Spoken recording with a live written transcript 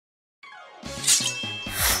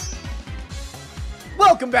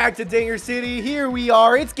Welcome back to Dinger City. Here we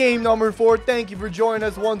are. It's game number 4. Thank you for joining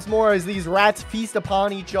us once more as these rats feast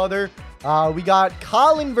upon each other. We got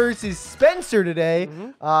Colin versus Spencer today.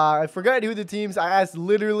 I forgot who the teams. I asked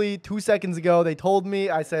literally 2 seconds ago. They told me.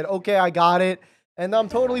 I said, okay, I got it. And I'm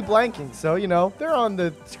totally blanking. So, you know, they're on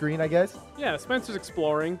the screen, I guess. Yeah, Spencer's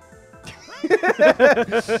exploring.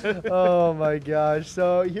 Oh, my gosh.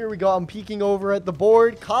 So here we go. I'm peeking over at the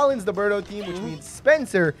board. Colin's the Birdo team, which means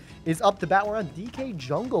Spencer is up to bat. We're on DK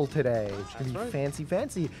Jungle today. It's going to be fancy,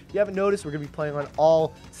 fancy. If you haven't noticed, we're going to be playing on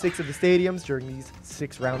all 6 of the stadiums during these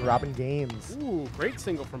 6 round robin games. Ooh, great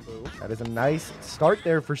single from Boo. That is a nice start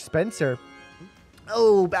there for Spencer.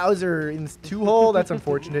 Oh, Bowser in 2-hole. That's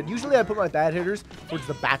unfortunate. Usually I put my bad hitters towards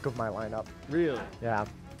the back of my lineup. Really? Yeah.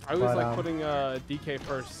 I always like putting DK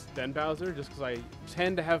first, then Bowser, just because I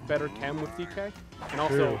tend to have better chem with DK. And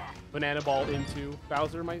also, Banana Ball into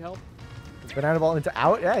Bowser might help. Banana Ball into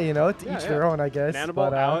out? Yeah, you know, to each their own, I guess. Banana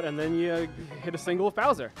Ball out, and then you hit a single with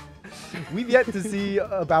Bowser. We've yet to see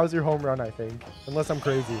a Bowser home run, I think, unless I'm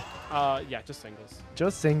crazy. Yeah, just singles.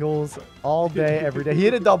 Just singles all day, every day. He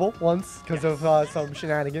hit a double once because of some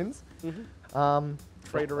shenanigans.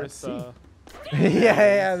 Traitorous.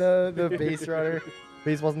 yeah, the base runner.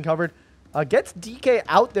 Base wasn't covered. Gets DK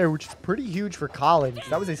out there, which is pretty huge for Colin.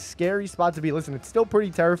 That was a scary spot to be. Listen, it's still pretty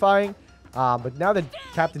terrifying. But now that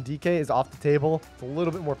Captain DK is off the table, it's a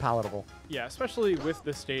little bit more palatable. Yeah, especially with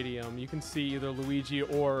the stadium. You can see either Luigi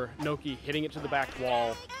or Noki hitting it to the back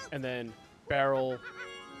wall, and then Barrel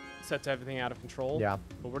sets everything out of control. Yeah.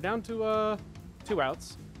 But we're down to 2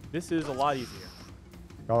 outs. This is a lot easier.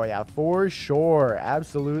 Oh, yeah, for sure.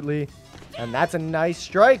 Absolutely. And that's a nice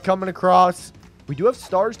strike coming across. We do have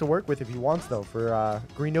stars to work with if he wants, though, for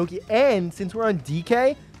Green Noki. And since we're on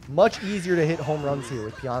DK, much easier to hit home runs here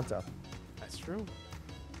with Pianta. That's true.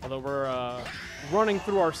 Although we're running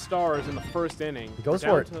through our stars in the first inning. He goes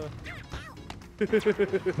for it.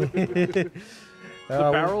 The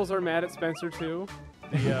Barrels are mad at Spencer, too.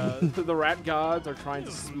 The Rat Gods are trying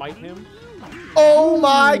to smite him. Oh,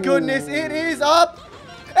 my goodness. It is up.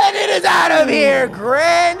 And it is out of here.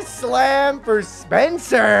 Grand slam for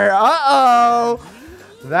Spencer. Uh-oh.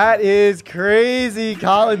 That is crazy.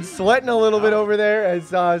 Colin sweating a little bit over there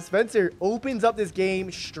as Spencer opens up this game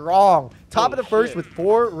strong. Top of the first with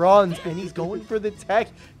 4 runs, and he's going for the tech.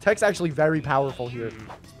 Tech's actually very powerful here.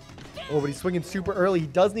 Oh, but he's swinging super early. He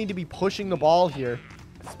does need to be pushing the ball here.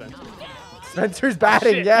 Spencer's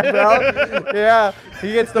batting, yeah, bro. Yeah,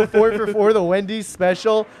 he gets the 4 for 4, the Wendy's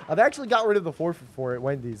special. They actually got rid of the 4 for 4 at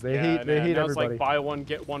Wendy's. They hate everybody. It's like buy one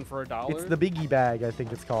get one for $1. It's the biggie bag, I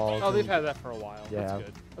think it's called. Oh, they've had that for a while. Yeah, that's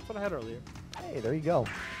good. That's what I had earlier. Hey, there you go.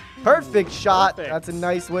 Perfect shot. Perfect. That's a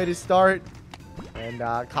nice way to start. And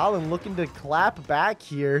Colin looking to clap back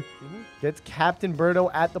here. Gets Captain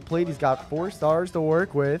Birdo at the plate. He's got 4 stars to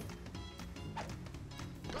work with.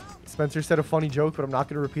 Spencer said a funny joke, but I'm not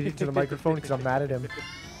going to repeat it to the microphone because I'm mad at him.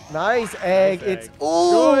 Nice egg. It's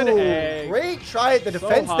good egg. Great try at the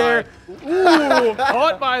defense there. Ooh,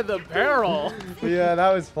 caught by the barrel. Yeah,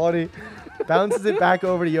 that was funny. Bounces it back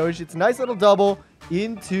over to Yoshi. It's a nice little double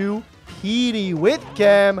into Petey with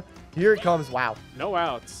Chem. Here it comes. Wow. No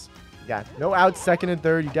outs. Yeah, no outs, second and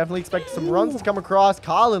third. You definitely expect some runs to come across.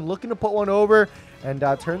 Colin looking to put one over and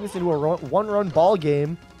turn this into a one-run ball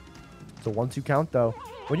game. It's a 1-2 count, though.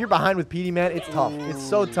 When you're behind with Petey, man, it's tough. It's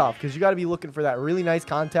so tough because you got to be looking for that really nice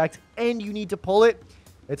contact, and you need to pull it.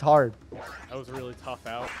 It's hard. That was a really tough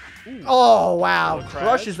out. Ooh. Oh, wow.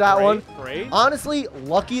 Crushes that one. Great. Honestly,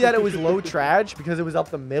 lucky that it was low traj because it was up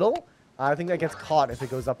the middle. I think that gets caught if it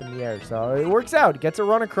goes up in the air. So it works out. Gets a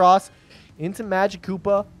run across into Magic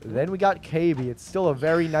Koopa. Then we got KB. It's still a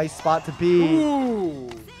very nice spot to be. Ooh.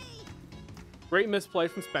 Great misplay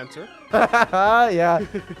from Spencer. Yeah.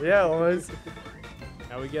 Yeah, it was.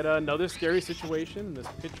 Now we get another scary situation in this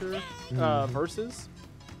pitcher versus.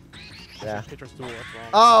 Yeah. Pitcher's duel.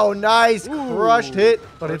 Oh, nice. Crushed hit.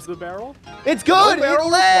 But it's the barrel. It's good. No barrel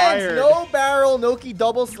it lands. required. No barrel. Noki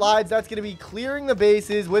double slides. That's going to be clearing the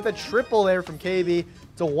bases with a triple there from KB.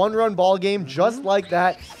 It's a 1-run ball game just like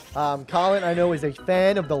that. Colin, I know, is a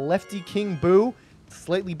fan of the lefty King Boo.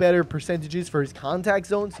 Slightly better percentages for his contact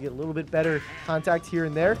zone, so you get a little bit better contact here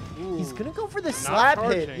and there. Ooh, he's going to go for the slap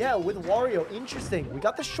hit. Yeah, with Wario. Interesting. We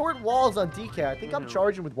got the short walls on DK. I think I'm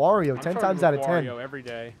charging with Wario 10 times out of 10. Wario every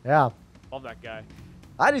day. Yeah. Love that guy.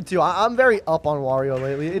 I did too. I'm very up on Wario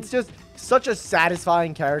lately. It's just such a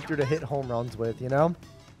satisfying character to hit home runs with, you know?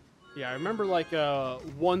 Yeah, I remember like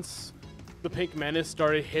once the Pink Menace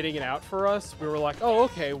started hitting it out for us, we were like, oh,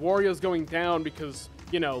 okay, Wario's going down because,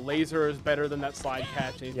 you know, Laser is better than that slide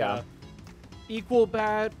catch. And he's got equal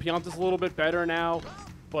bad. Pianta's a little bit better now,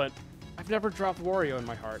 but I've never dropped Wario in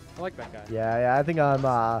my heart. I like that guy. Yeah. I think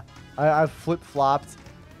I've flip-flopped.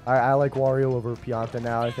 I like Wario over Pianta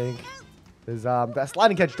now, I think. Because that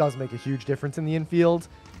sliding catch does make a huge difference in the infield.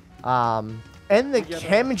 And the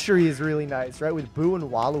chemistry is really nice, right? With Boo and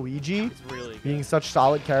Waluigi It's really good. being such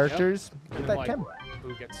solid characters. And Get then, that like, chem.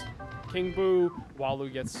 Boo gets King Boo,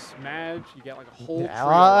 Walu gets Madge. You get like a whole Yeah,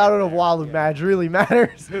 trio I don't know if right Walu there. Madge really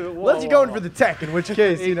matters. Unless you're going for the tech, in which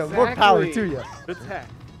case, you know, more power to you. The tech.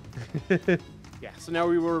 Yeah, so now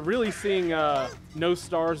we were really seeing No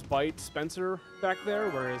Stars bite Spencer back there,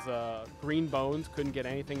 whereas Green Bones couldn't get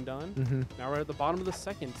anything done. Now we're at the bottom of the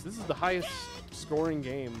second. This is the highest scoring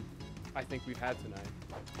game I think we've had tonight.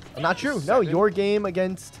 Not true. No, your game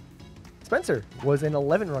against Spencer was an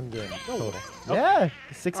 11-run game total. Oh. Yeah,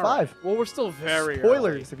 6-5. All right. Well, we're still very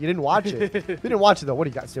Spoilers if you didn't watch it. If you didn't watch it, though, what do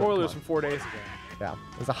you got? Spoilers from 4 days ago. Yeah,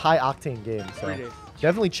 it was a high-octane game, so 3 days.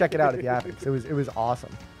 definitely check it out if you haven't. 'Cause it was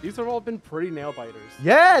awesome. These have all been pretty nail biters.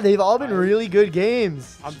 Yeah, they've all been really good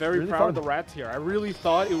games. I'm very Really proud fun. of the rats here. I really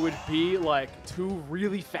thought it would be like 2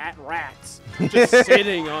 really fat rats just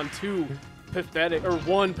sitting on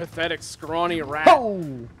one pathetic scrawny rat, Oh!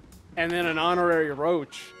 and then an honorary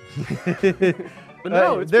roach. But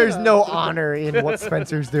no, it's there's been no honor in what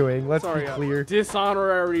Spencer's doing. Let's sorry, be clear.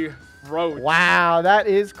 dishonorary roach. Wow, that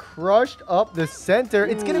is crushed up the center.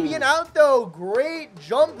 It's going to be an out, though. Great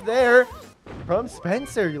jump there from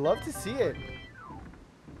Spencer. You love to see it.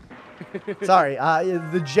 Sorry,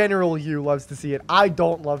 the general you loves to see it. I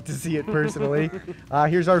don't love to see it personally.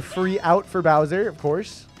 Here's our free out for Bowser, of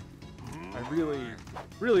course. I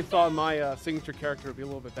really thought my signature character would be a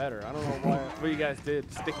little bit better. I don't know what you guys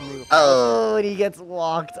did sticking me with. Oh, and he gets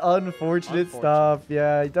walked. Unfortunate stuff.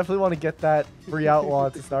 Yeah, you definitely want to get that free out while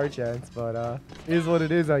it's a star chance, but it is what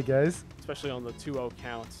it is, I guess. Especially on the 2-0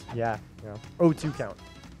 counts. Yeah. 0-2 count.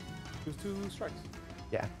 It was 2 strikes.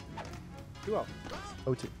 Yeah. 2-0.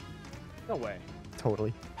 0-2. No way.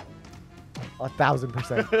 Totally.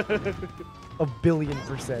 1,000%.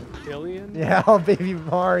 1,000,000,000%. Billion? Yeah, oh, baby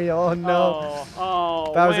Mario. Oh, no.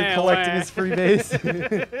 Oh, Bowser collecting his free base.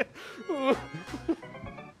 The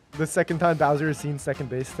second time Bowser has seen second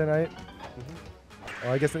base tonight.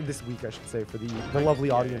 Well, I guess this week, I should say, for the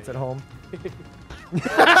lovely audience at home.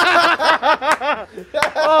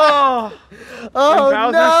 Oh, Oh,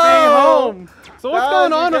 Bowser's no! being home. So what's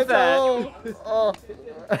going on with Bowser that? gets home.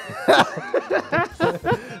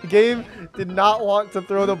 Game did not want to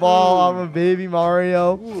throw the ball on a baby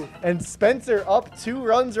Mario. And Spencer up 2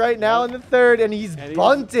 runs right now in the third, and he's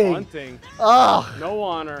bunting. Ugh. No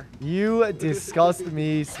honor. You disgust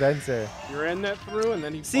me, Spencer. You ran that through, and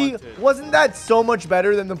then he See, bunted. wasn't that so much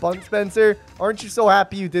better than the bunt, Spencer? Aren't you so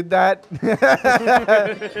happy you did that?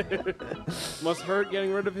 Must hurt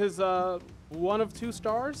getting rid of his 1 of 2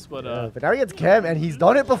 stars, but But now he gets Chem, and he's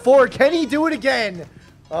done it before. Can he do it again?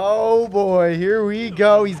 Oh, boy. Here we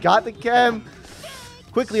go. He's got the Chem.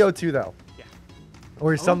 Quickly 0-2, though. Yeah.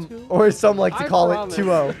 Or some 0-2? or some like to I call promise. it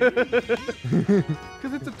 2-0.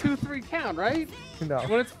 Because it's a 2-3 count, right? No.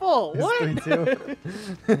 When it's full. It's What?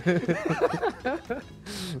 3-2.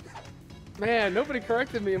 Man, nobody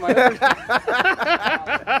corrected me in my other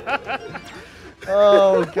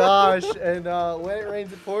Oh, gosh. And when it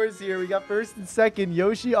rains, it pours here. We got first and second.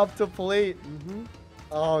 Yoshi up to plate.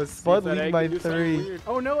 Oh, Spud That leading egg by can do something 3. weird.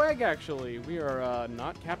 Oh, no egg, actually. We are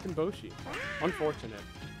not Captain Boshi. Unfortunate.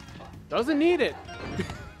 Doesn't need it.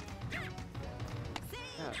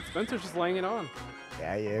 Yeah, Spencer's just laying it on.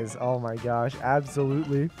 Yeah, he is. Oh, my gosh.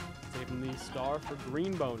 Absolutely. Saving the star for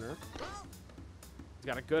Green Boner. He's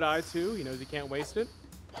got a good eye, too. He knows he can't waste it.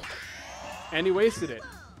 And he wasted it.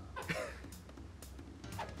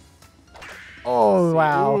 Oh,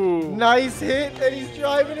 wow. Ooh. Nice hit. And he's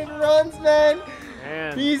driving and runs, man.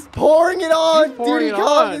 Man. He's pouring it on. He's pouring Duty it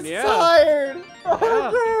Kong on, is yeah. tired.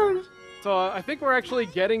 Oh, gosh. So I think we're actually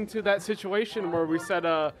getting to that situation where we said,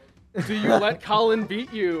 do you let Colin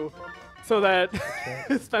beat you so that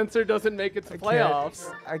Spencer doesn't make it to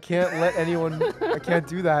playoffs? I can't let anyone. I can't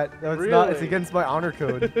do that. No, it's not. It's Really? against my honor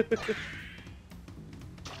code.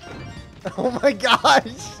 Oh my gosh.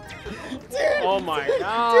 Dude, Oh my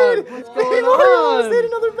god. dude, What's they going almost on? hit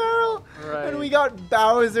another barrel. Right. And we got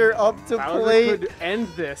Bowser up to Bowser plate. could end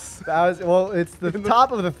this. Bowser, well, it's the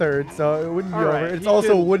top of the third, so it wouldn't be All over. right, It's he also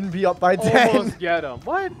can wouldn't be up by 10. Almost get him.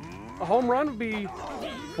 What? A home run would be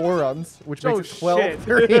 4 runs, which Oh, makes it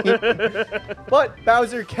 12-3. But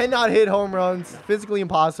Bowser cannot hit home runs. Physically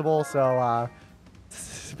impossible, so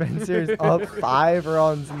Spencer's up 5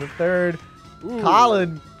 runs in the third. Ooh.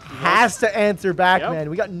 Colin has to answer back, Yep. man.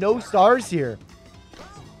 We got no stars here.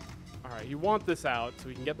 All right, you want this out so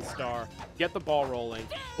we can get the star, get the ball rolling,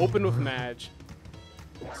 open with Madge.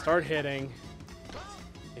 Start hitting.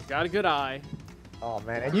 He's got a good eye. Oh,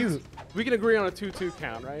 man. And you... We can agree on a 2-2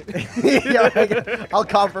 count, right? Yeah, I'll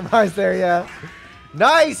compromise there, yeah.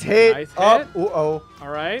 Nice hit. Nice Up. hit. Uh-oh. All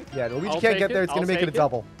right. Yeah, Luigi I'll can't take get there. it. It's going I'll to make it a take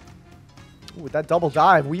double. Ooh, with that double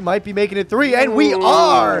dive, we might be making it 3, and we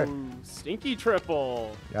are. Stinky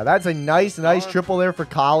triple. Yeah, that's a nice triple there for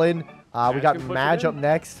Colin. We got can push Madge it up in.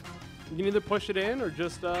 next. You can either push it in or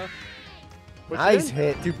just push Nice it in.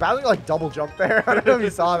 hit. Dude, Bowser like double jump there. I don't know if you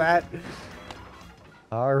saw that.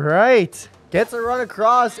 All right. Gets a run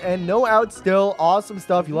across and no out still. Awesome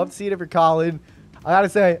stuff. You love to see it if you're Colin. I got to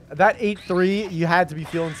say, that 8-3, you had to be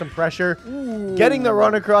feeling some pressure. Ooh. Getting the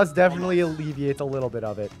run across definitely alleviates a little bit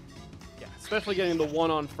of it. Yeah, especially getting the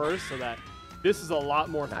one on first so that this is a lot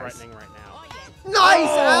more Nice. threatening right now. Nice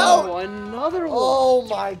out! Another one. Oh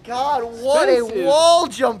my god, what Spence a is- wall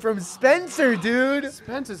jump from Spencer, dude.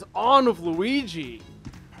 Spence is on with Luigi.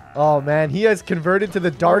 Oh man, he has converted to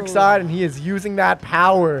the dark side and he is using that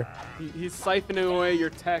power. He's siphoning away your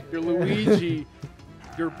tech, your Luigi,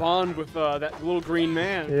 your bond with that little green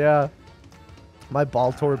man. Yeah. My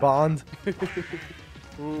ball tour bond.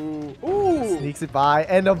 Ooh. Ooh. Sneaks it by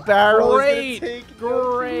and a barrel Great. is gonna take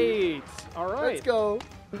Great. All right. Let's go.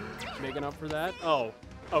 Making up for that. Oh,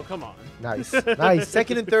 come on. Nice. Nice.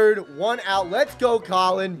 Second and third, one out. Let's go,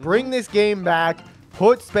 Colin. Bring this game back.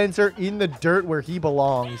 Put Spencer in the dirt where he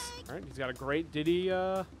belongs. All right. He's got a great Diddy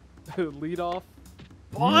lead off.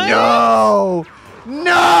 No!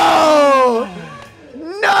 No!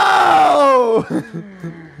 No!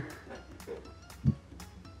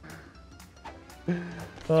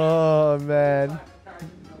 Oh, man.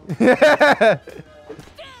 I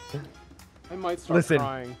might start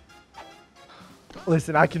crying.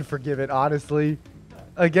 Listen, I can forgive it, honestly.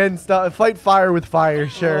 Against fight fire with fire,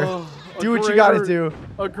 sure. Oh, do what you gotta do.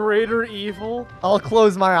 A greater evil? I'll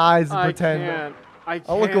close my eyes and pretend. I can't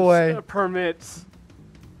I'll look away. Permit.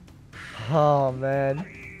 Oh, man.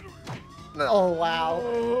 Oh,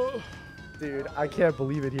 wow. Dude, I can't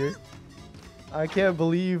believe it here. I can't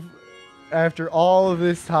believe after all of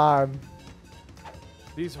this time.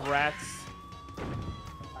 These rats.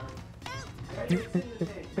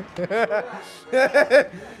 Yeah.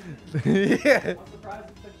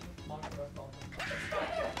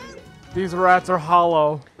 These rats are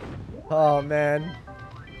hollow. Oh, man.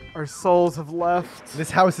 Our souls have left.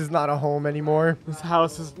 This house is not a home anymore. This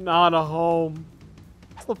house is not a home.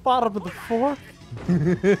 It's the bottom of the fork.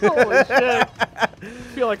 Holy shit. I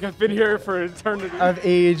feel like I've been here for eternity. I've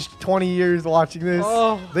aged 20 years watching this.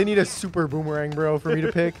 Oh. They need a super boomerang, bro, for me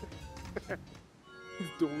to pick. He's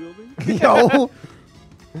dual wielding. Yo.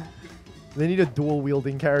 They need a dual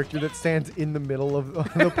wielding character that stands in the middle of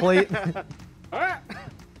the plate.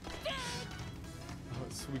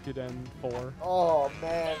 We could end 4. Oh,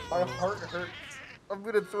 man. My heart hurts. I'm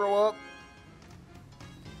going to throw up.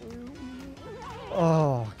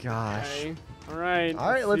 Oh, gosh. Okay. All right. All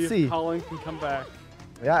right, let's see. If Colin can come back.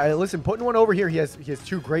 Yeah, listen, putting one over here, he has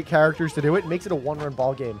 2 great characters to do it. Makes it a one-run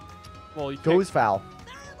ball game. Well, you Goes foul.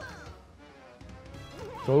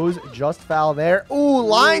 Goes just foul there. Ooh,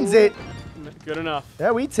 lines it. Good enough.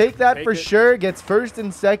 Yeah, we take that Take for it. sure. Gets first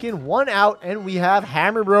and second, 1 out, and we have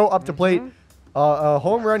Hammer Bro up to plate. A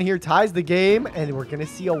home run here ties the game, and we're going to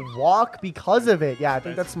see a walk because of it. Yeah, I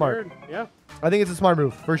think that's smart. Third. Yeah. I think it's a smart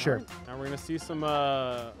move, for sure. Now we're going to see some,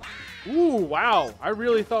 ooh, wow. I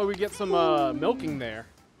really thought we'd get some milking there.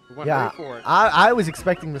 We went Yeah, right for it. I was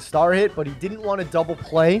expecting the star hit, but he didn't want to double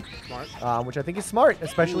play, Smart. which I think is smart,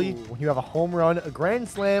 especially when you have a home run, a grand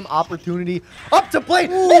slam opportunity. Up to plate.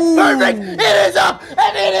 It's perfect. It is up,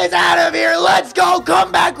 and it is out of here. Let's go.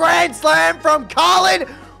 Comeback grand slam from Colin,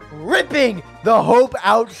 ripping the hope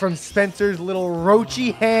out from Spencer's little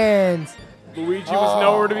roachy hands. Luigi was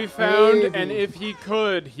nowhere to be found, baby. and if he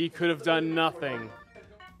could have done nothing.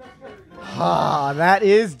 Ah, that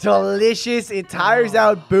is delicious. It tires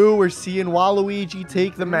out Boo. We're seeing Waluigi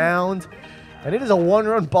take the mound. And it is a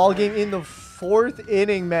one-run ball game in the 4th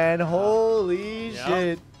inning, man. Holy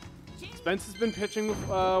shit. Spence has been pitching with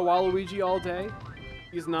Waluigi all day.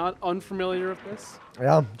 He's not unfamiliar with this.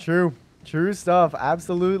 Yeah, true. True stuff.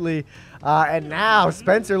 Absolutely. And now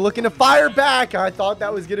Spencer looking to fire back. I thought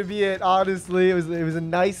that was going to be it, honestly. It was a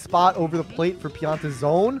nice spot over the plate for Pianta's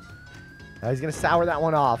zone. He's going to sour that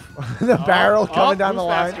one off. The barrel coming down the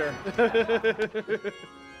line. Faster?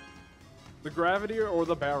 The gravity or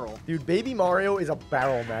the barrel? Dude, Baby Mario is a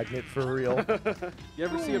barrel magnet for real. You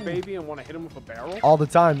ever see a baby and want to hit him with a barrel? All the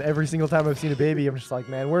time. Every single time I've seen a baby, I'm just like,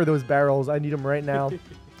 man, where are those barrels? I need them right now.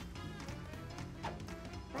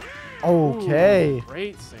 Okay. Ooh,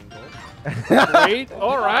 great single. Great.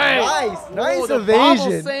 All right. Nice. Nice the evasion.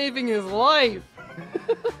 bobble saving his life.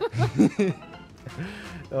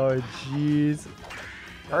 Oh, jeez.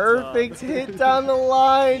 Perfect hit down the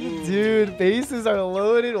line. Dude, bases are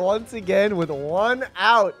loaded once again with 1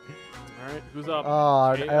 out. All right, who's up?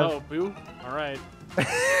 Oh, hey, Boo. All right.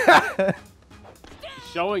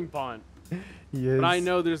 Showing punt. He is. But I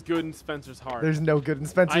know there's good in Spencer's heart. There's no good in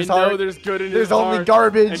Spencer's heart. I know there's good in his heart. There's only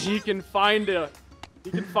garbage. And he can find a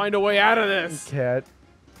way out of this. He can't.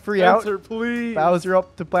 Free Spencer, out. please. Bowser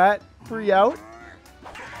up to bat. Free out.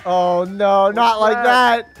 Oh, no. Not like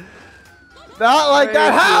that. Not like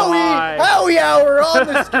that. Howie Hour on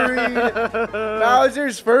the screen.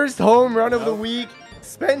 Bowser's first home run of the week.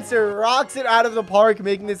 Spencer rocks it out of the park,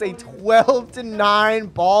 making this a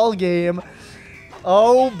 12-9 ball game.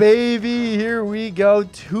 Oh, baby. Here we go.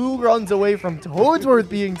 2 runs away from Toadsworth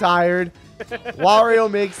being tired.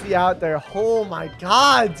 Wario makes the out there. Oh, my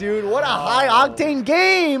God, dude. What a high-octane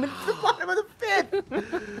game. It's the bottom of the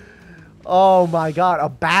 5th. Oh, my God. A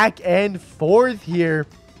back and forth here.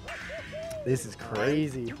 This is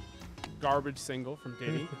crazy. Garbage single from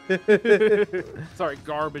Diddy. Sorry,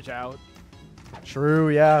 garbage out. True,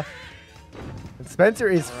 yeah. And Spencer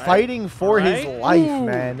is fighting for his life,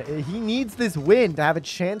 man. He needs this win to have a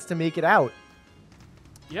chance to make it out.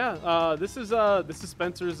 Yeah, this is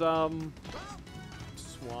Spencer's swan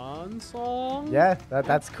song. Yeah,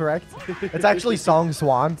 that's correct. It's actually Song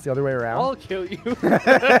Swan. It's the other way around. I'll kill you.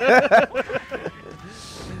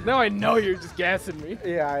 Now I know you're just gassing me.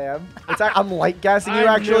 Yeah, I am. I'm light gassing you,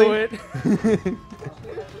 actually. I knew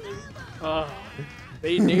it.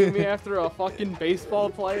 They named me after a fucking baseball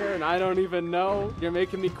player, and I don't even know. You're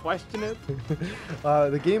making me question it.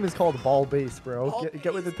 The game is called Ball Base, bro.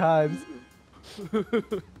 Get with the times.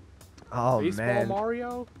 Oh, Baseball man.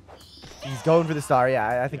 Mario? He's going for the star.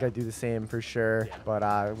 Yeah, I think I'd do the same for sure.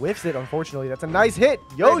 But whiffs it, unfortunately. That's a nice hit.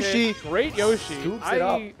 Yoshi. Great Yoshi. Scoops it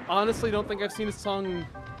up. I honestly don't think I've seen his song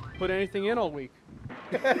put anything in all week.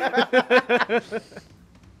 Do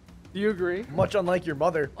you agree? Much unlike your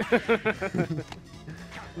mother.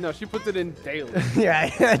 No, she puts it in daily.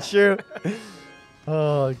 Yeah, true.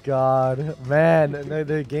 Oh, God. Man,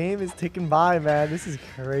 the game is ticking by, man. This is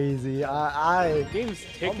crazy. The game's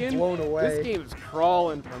ticking? I'm blown away. This game's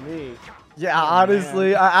crawling for me. Yeah,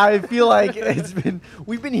 honestly, I feel like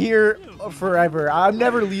we've been here forever. I'm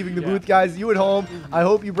never leaving the booth, guys. You at home, I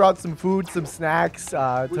hope you brought some food, some snacks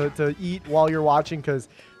to eat while you're watching, because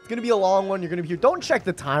it's going to be a long one. You're going to be here. Don't check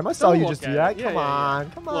the time. I saw you just do that. Come on.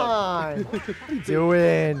 Come on. What are you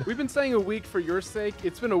doing? We've been saying a week for your sake.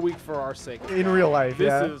 It's been a week for our sake. In real life,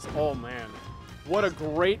 This is, oh, man. What a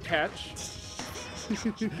great catch.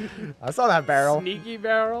 I saw that barrel. Sneaky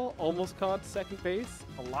barrel. Almost caught second base.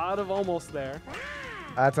 A lot of almost there.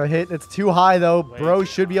 That's a hit. It's too high, though. Bro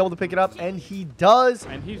should be able to pick it up, and he does.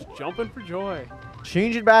 And he's jumping for joy.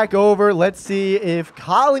 Change it back over. Let's see if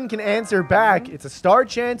Colin can answer back. It's a star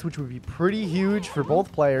chance, which would be pretty huge for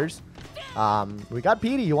both players. We got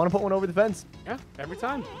Petey. You want to put one over the fence? Yeah, every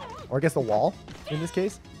time. Or I guess the wall, in this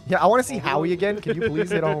case. Yeah, I want to see Howie again. Can you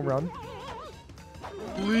please hit a home run?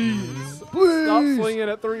 Please. Please. Stop swinging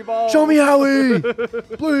at 3 balls. Show me Howie.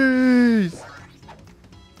 Please.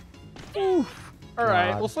 Oof. All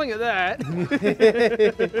right, we'll swing at that.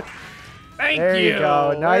 Thank there you. You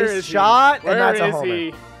go. Nice shot. Where and that's is a homer.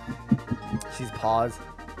 he? She's paused.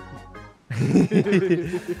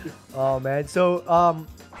 Oh, man. So,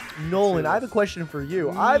 Nolan, I have a question for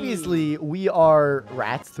you. Obviously, we are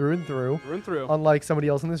rats through and through. Through and through. Unlike somebody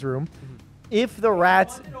else in this room. If the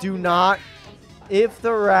rats do not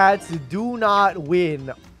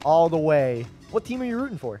win all the way, what team are you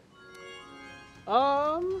rooting for?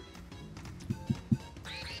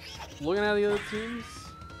 Looking at the other teams,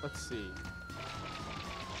 let's see.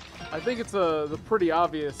 I think it's the pretty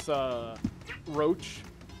obvious Roach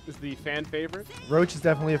is the fan favorite. Roach is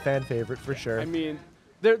definitely a fan favorite for sure. I mean,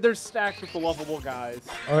 they're stacked with the lovable guys.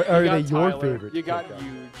 Are they your favorite? You got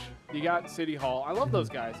Huge. You got City Hall. I love those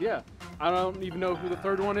guys. Yeah. I don't even know who the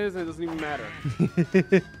third one is, and it doesn't even matter.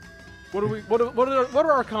 What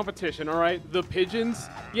are our competition? All right, the Pigeons.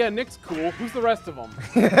 Yeah, Nick's cool. Who's the rest of them?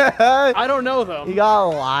 I don't know them. You got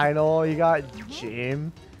Lionel. You got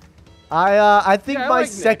Jim. I think my like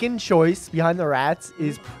second choice behind the Rats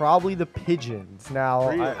is probably the Pigeons. Now,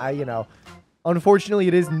 Really? you know, unfortunately,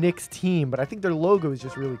 it is Nick's team, but I think their logo is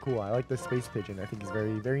just really cool. I like the space pigeon. I think it's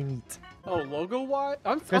very, very neat. Oh, logo-wise?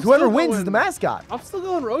 Because whoever wins is the mascot. I'm still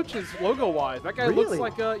going Roaches logo-wise. That guy Really? looks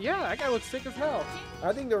like that guy looks sick as hell.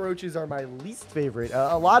 I think the Roaches are my least favorite.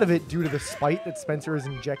 A lot of it due to the spite that Spencer has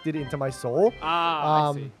injected into my soul.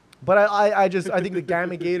 I see. But I think the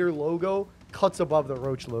Gamma Gator logo cuts above the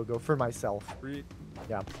Roach logo for myself. Yeah.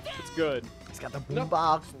 Yeah. It's good. got the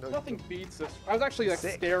boombox. Nothing beats this. I was actually like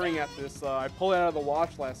staring at this. I pulled it out of the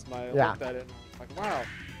watch last night. I looked at it. Like, wow.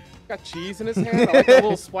 Got cheese in his hand. I like that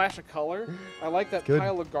little splash of color. I like that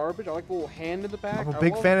pile of garbage. I like the little hand in the back. I'm a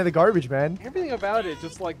big fan of the garbage, man. Everything about it,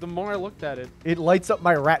 just like the more I looked at it. It lights up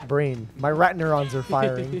my rat brain. My rat neurons are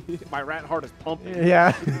firing. My rat heart is pumping.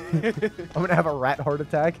 Yeah. I'm going to have a rat heart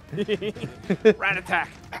attack. Rat attack.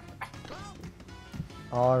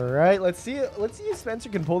 All right, let's see if Spencer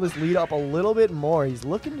can pull this lead up a little bit more. He's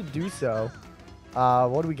looking to do so.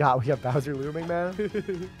 What do we got? We got Bowser looming, man.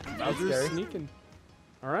 Bowser's sneaking.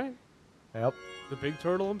 All right. Yep. The big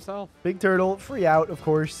turtle himself. Big turtle, free out, of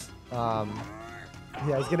course. Yeah,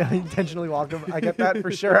 he's gonna intentionally walk him. I get that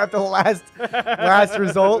for sure after the last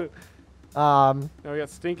result. Now we got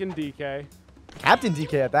Stinking DK. Captain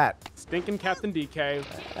DK at that. Stinking Captain DK.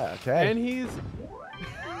 Okay. And he's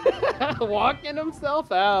walking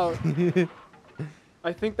himself out.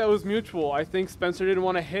 I think that was mutual. I think Spencer didn't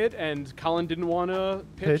want to hit, and Colin didn't want to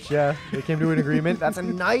pitch. Yeah. They came to an agreement. That's a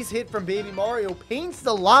nice hit from Baby Mario. Paints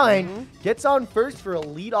the line. Gets on first for a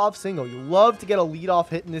lead-off single. You love to get a lead-off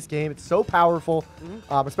hit in this game. It's so powerful,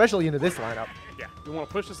 especially into this lineup. Yeah. You want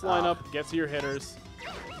to push this lineup, get to your hitters.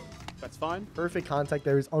 That's fine. Perfect contact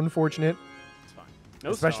there is unfortunate. It's fine. No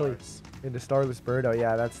especially stars. Into Starless Birdo.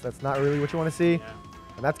 Yeah, that's not really what you want to see. Yeah.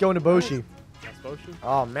 And that's going to Boshi. That's Boshi.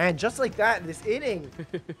 Oh, man, just like that, this inning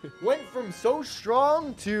went from so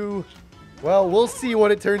strong to, well, we'll see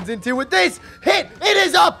what it turns into with this hit. It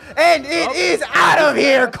is up, and it is out of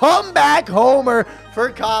here. Comeback homer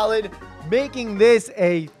for Colin, making this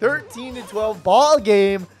a 13-12 ball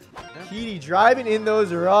game. Petey driving in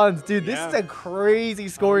those runs. Dude, this is a crazy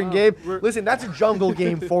scoring game. Listen, that's a jungle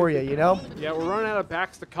game for you, you know? Yeah, we're running out of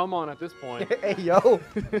backs to come on at this point. Hey, yo.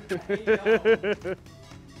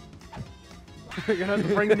 You're going to have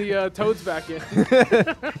to bring the toads back in.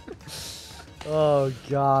 Oh,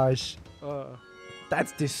 gosh.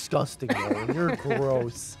 That's disgusting, man. You're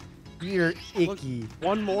gross. You're icky. Look,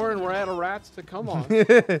 one more and we're out of rats to come on.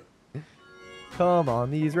 Come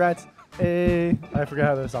on, these rats. Hey. I forgot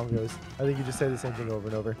how the song goes. I think you just say the same thing over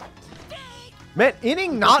and over. Man,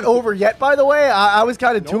 inning not over yet, by the way. I was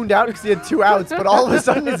kind of tuned out because he had 2 outs, but all of a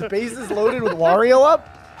sudden his base is loaded with Wario up.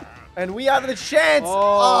 And we have the chance.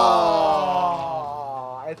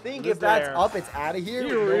 Oh. I think if that's up, it's out of here.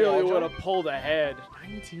 You really would have pulled ahead.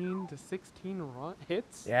 19 to 16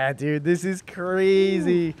 hits. Yeah, dude, this is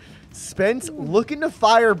crazy. Spence looking to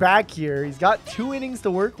fire back here. He's got 2 innings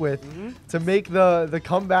to work with to make the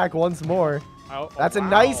comeback once more. That's a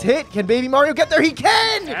nice hit. Can Baby Mario get there? He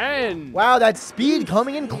can! Wow, that speed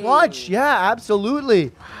coming in clutch. Yeah,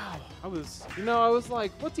 absolutely. Wow. I was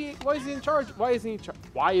like, why is he in charge? Why isn't he charging?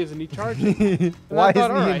 Why isn't he in charge? He's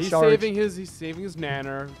saving his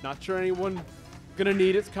nanner. Not sure anyone gonna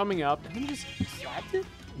need it's coming up. And he just slapped it?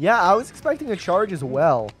 Yeah, I was expecting a charge as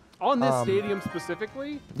well. On this stadium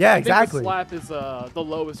specifically? Yeah, I think exactly. the slap is the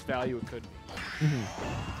lowest value it could be.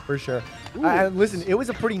 For sure. Listen, it was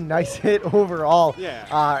a pretty nice hit overall. Yeah.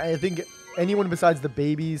 I think anyone besides the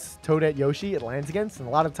babies, Toadette, Yoshi, it lands against. And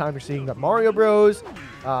a lot of time you're seeing the Mario Bros,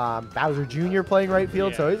 Bowser Jr. playing right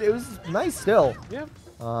field. So it was nice still. Yeah.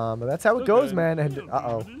 But that's how it goes, man. And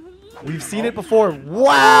uh-oh. We've seen it before.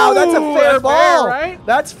 Wow, that's a fair ball. Fair, right?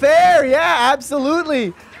 That's fair. Yeah, absolutely.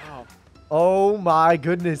 Wow. Oh, my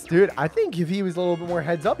goodness, dude. I think if he was a little bit more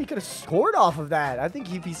heads up, he could have scored off of that. I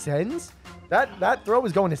think if he sends, that throw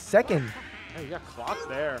was going to second. Hey, you got clocked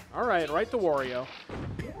there. All right to Wario.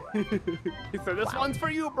 He said, this one's for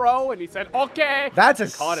you, bro. And he said, okay. That's a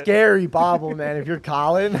scary bobble, man, if you're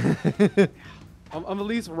Colin. I'm at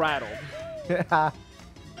least rattled. Yeah.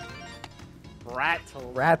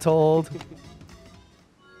 Rattled.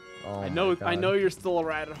 Oh, I know you're still a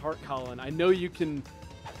rat at heart, Colin. I know you can.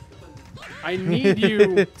 I need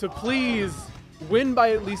you to please win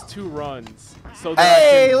by at least 2 runs. So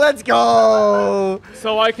that let's go.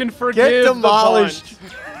 So I can forgive. Get demolished.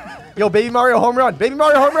 Yo, Baby Mario home run. Baby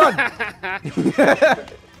Mario home run.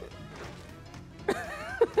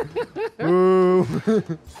 Woo.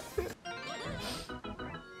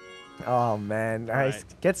 Oh man, nice. Right.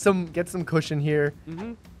 Get some cushion here.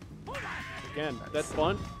 Again, that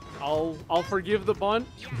bunt. I'll forgive the bunt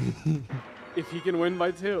if he can win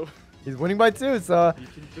by 2. He's winning by 2, so you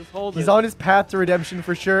can just hold he's on his path to redemption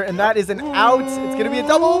for sure. And that is an out. It's gonna be a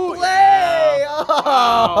double play. Yeah. Oh.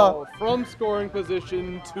 Wow. From scoring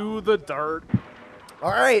position to the dirt. All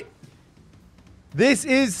right. This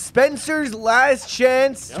is Spencer's last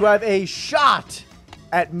chance to have a shot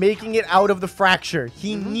at making it out of the fracture.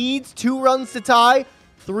 He needs 2 runs to tie,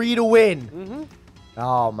 3 to win.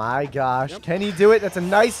 Oh my gosh. Can he do it? That's a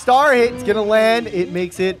nice star hit. It's going to land. It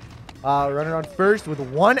makes it Running on first with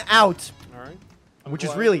 1 out, All right. which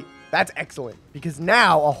is really, that's excellent because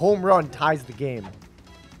now a home run ties the game.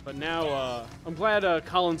 But now, I'm glad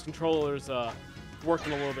Colin's controller's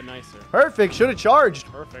working a little bit nicer. Perfect. Should have charged.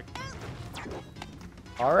 Perfect.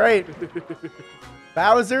 All right.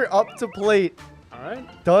 Bowser up to plate. All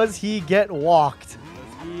right. Does he get walked?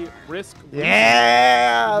 Does he risk?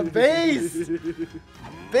 Yeah, based.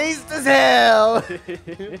 Based as hell.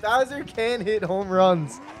 Bowser can hit home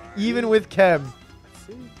runs, even with Chem. Let's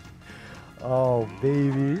see. Oh,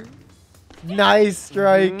 baby. Nice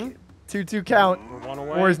strike. 2-2 count. We're 1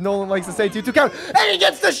 away. Or as Nolan likes to say, 2-2 count. And he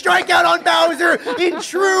gets the strikeout on Bowser in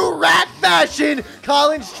true rat fashion.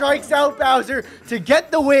 Colin strikes out Bowser to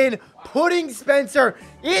get the win, putting Spencer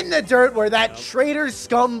in the dirt where that traitor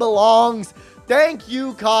scum belongs. Thank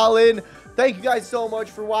you, Colin. Thank you guys so much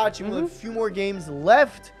for watching. We have a few more games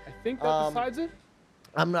left. I think that decides it.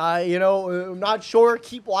 I'm not sure.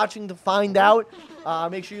 Keep watching to find out.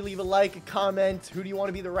 Make sure you leave a like, a comment. Who do you want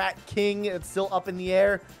to be the Rat King? It's still up in the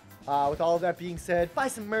air. With all of that being said, buy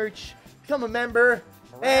some merch, become a member,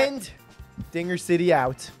 and Dinger City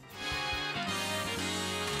out.